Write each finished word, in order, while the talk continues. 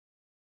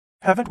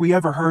Haven't we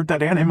ever heard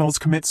that animals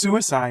commit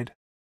suicide?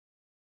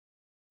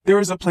 There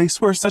is a place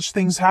where such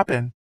things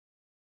happen.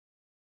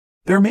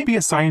 There may be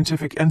a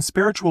scientific and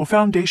spiritual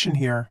foundation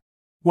here.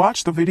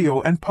 Watch the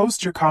video and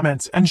post your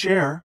comments and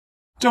share.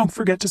 Don't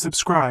forget to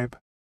subscribe.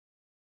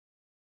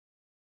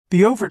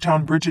 The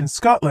Overtown Bridge in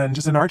Scotland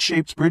is an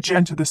arch-shaped bridge,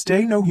 and to this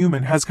day no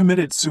human has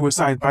committed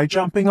suicide by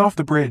jumping off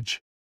the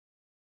bridge.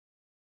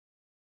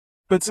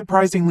 But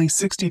surprisingly,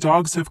 60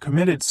 dogs have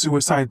committed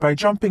suicide by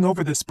jumping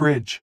over this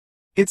bridge.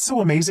 It's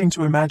so amazing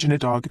to imagine a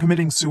dog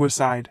committing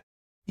suicide.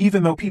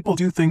 Even though people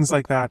do things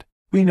like that,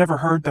 we never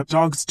heard that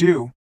dogs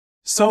do.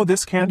 So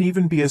this can't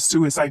even be a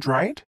suicide,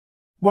 right?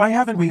 Why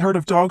haven't we heard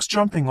of dogs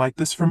jumping like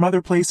this from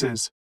other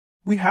places?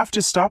 We have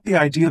to stop the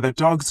idea that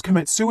dogs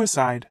commit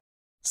suicide.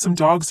 Some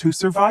dogs who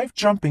survived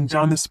jumping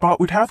down the spot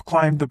would have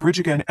climbed the bridge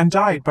again and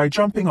died by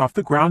jumping off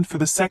the ground for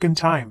the second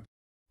time.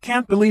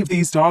 Can't believe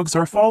these dogs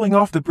are falling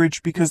off the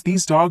bridge because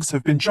these dogs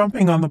have been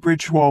jumping on the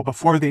bridge wall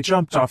before they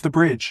jumped off the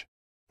bridge.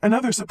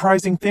 Another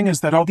surprising thing is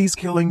that all these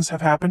killings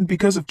have happened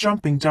because of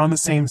jumping down the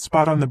same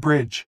spot on the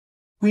bridge.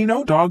 We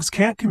know dogs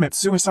can't commit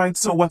suicide,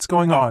 so what's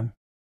going on?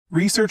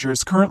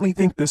 Researchers currently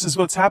think this is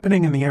what's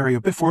happening in the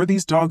area before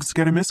these dogs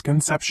get a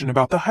misconception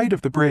about the height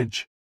of the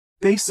bridge.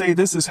 They say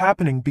this is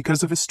happening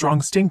because of a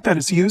strong stink that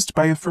is used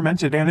by a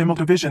fermented animal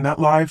division that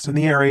lives in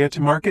the area to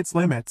mark its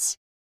limits.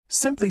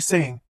 Simply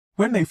saying,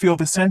 when they feel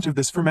the scent of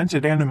this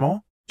fermented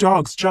animal,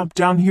 dogs jump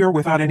down here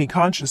without any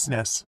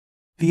consciousness.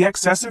 The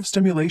excessive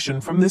stimulation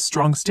from this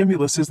strong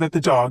stimulus is that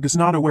the dog is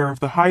not aware of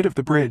the height of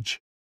the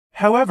bridge.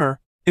 However,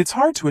 it's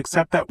hard to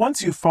accept that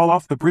once you fall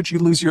off the bridge you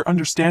lose your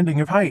understanding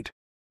of height.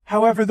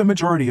 However, the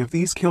majority of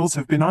these kills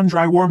have been on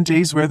dry, warm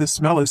days where the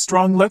smell is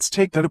strong. Let's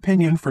take that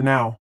opinion for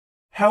now.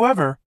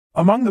 However,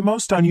 among the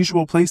most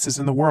unusual places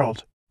in the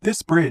world,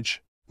 this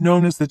bridge,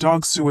 known as the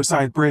Dog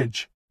Suicide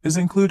Bridge, is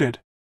included.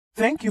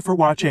 Thank you for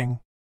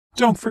watching.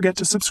 Don't forget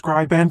to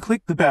subscribe and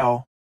click the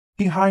bell.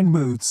 Behind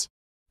Moods.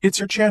 It's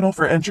your channel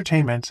for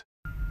entertainment.